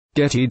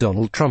Getty.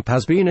 Donald Trump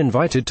has been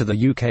invited to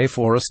the UK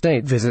for a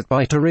state visit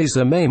by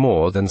Theresa May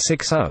more than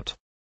 6 out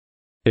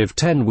of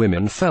 10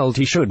 women felt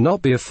he should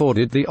not be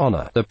afforded the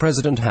honour. The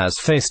president has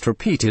faced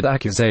repeated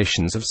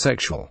accusations of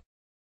sexual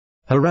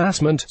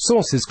harassment.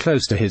 Sources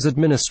close to his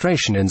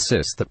administration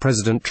insist that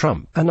President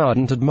Trump, an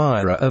ardent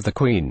admirer of the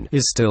Queen,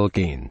 is still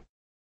keen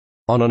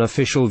on an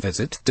official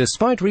visit,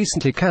 despite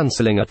recently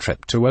cancelling a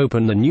trip to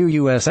open the new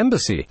U.S.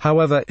 Embassy.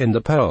 However, in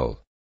the poll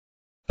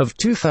of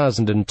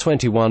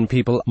 2021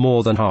 people,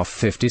 more than half,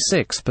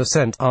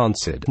 56%,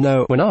 answered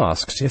no when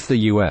asked if the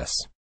U.S.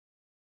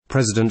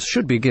 president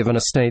should be given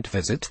a state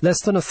visit.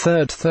 Less than a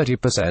third,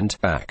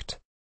 30%, backed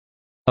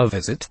a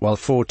visit, while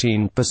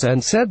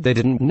 14% said they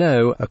didn't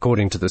know,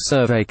 according to the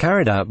survey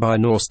carried out by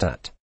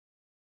Norstat.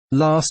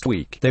 Last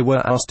week, they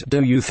were asked,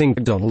 "Do you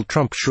think Donald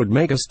Trump should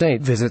make a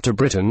state visit to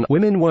Britain?"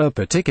 Women were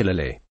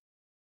particularly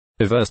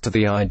averse to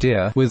the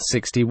idea, with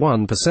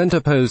 61%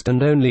 opposed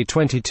and only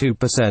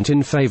 22%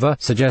 in favor,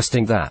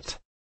 suggesting that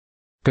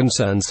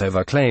concerns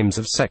over claims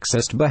of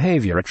sexist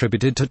behavior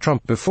attributed to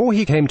Trump before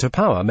he came to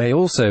power may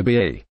also be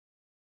a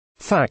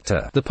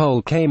factor. The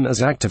poll came as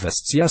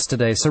activists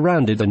yesterday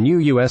surrounded the new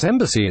U.S.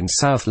 Embassy in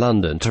South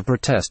London to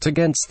protest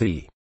against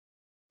the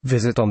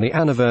visit on the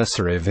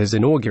anniversary of his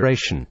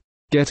inauguration.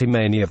 Getty.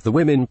 Many of the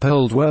women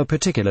polled were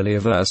particularly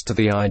averse to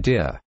the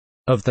idea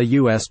of the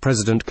U.S.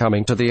 president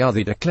coming to the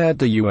other, declared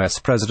the U.S.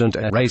 president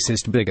a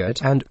racist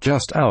bigot, and,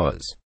 just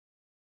hours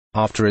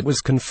after it was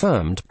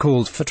confirmed,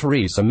 called for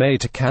Theresa May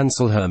to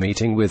cancel her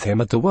meeting with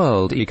him at the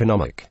World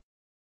Economic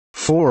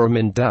Forum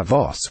in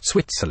Davos,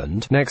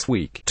 Switzerland, next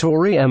week.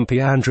 Tory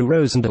MP Andrew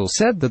Rosendahl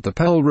said that the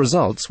poll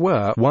results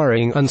were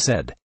worrying and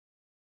said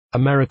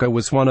America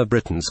was one of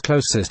Britain's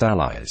closest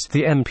allies.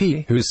 The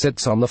MP, who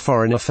sits on the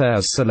Foreign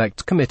Affairs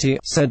Select Committee,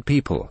 said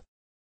people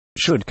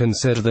should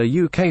consider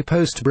the UK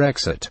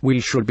post-Brexit. We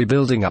should be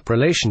building up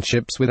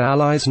relationships with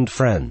allies and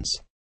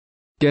friends.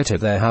 Getty.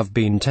 There have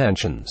been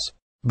tensions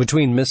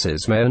between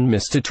Mrs. May and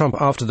Mr. Trump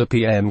after the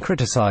PM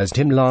criticized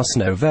him last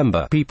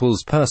November.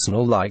 People's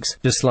personal likes,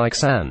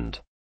 dislikes and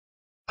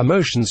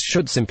emotions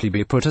should simply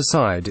be put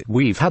aside.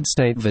 We've had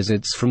state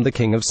visits from the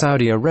King of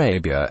Saudi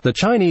Arabia, the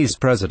Chinese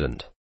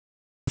President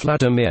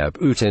Vladimir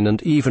Putin,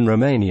 and even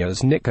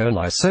Romania's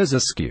Nicolae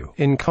Ceausescu.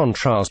 In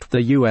contrast,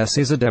 the US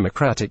is a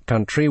democratic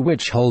country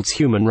which holds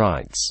human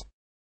rights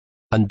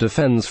and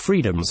defends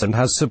freedoms and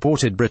has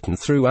supported Britain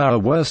through our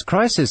worst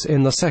crisis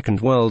in the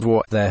Second World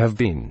War. There have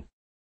been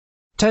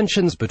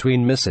tensions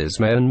between Mrs.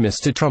 May and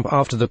Mr. Trump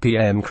after the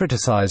PM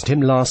criticized him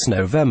last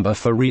November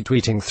for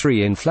retweeting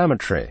 3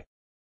 inflammatory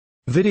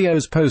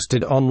videos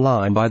posted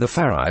online by the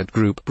far-right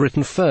group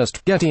Britain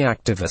First. Getty.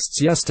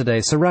 Activists yesterday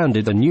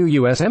surrounded the new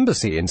U.S.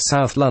 Embassy in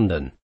South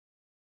London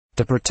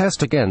to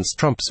protest against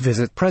Trump's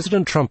visit.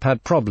 President Trump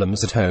had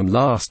problems at home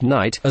last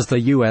night, as the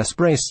U.S.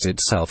 braced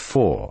itself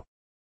for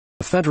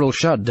a federal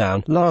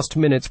shutdown.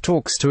 Last-minute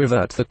talks to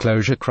avert the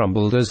closure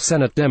crumbled as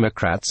Senate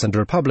Democrats and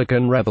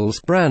Republican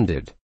rebels,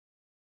 branded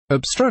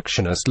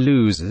obstructionist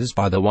losers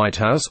by the White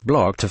House,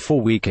 blocked a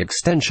 4-week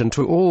extension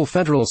to all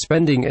federal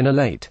spending in a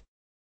late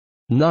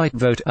night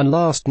vote, and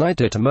last night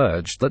it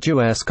emerged that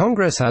U.S.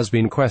 Congress has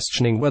been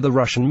questioning whether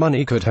Russian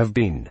money could have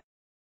been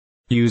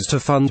used to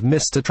fund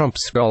Mr.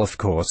 Trump's golf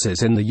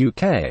courses in the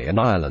UK and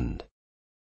Ireland.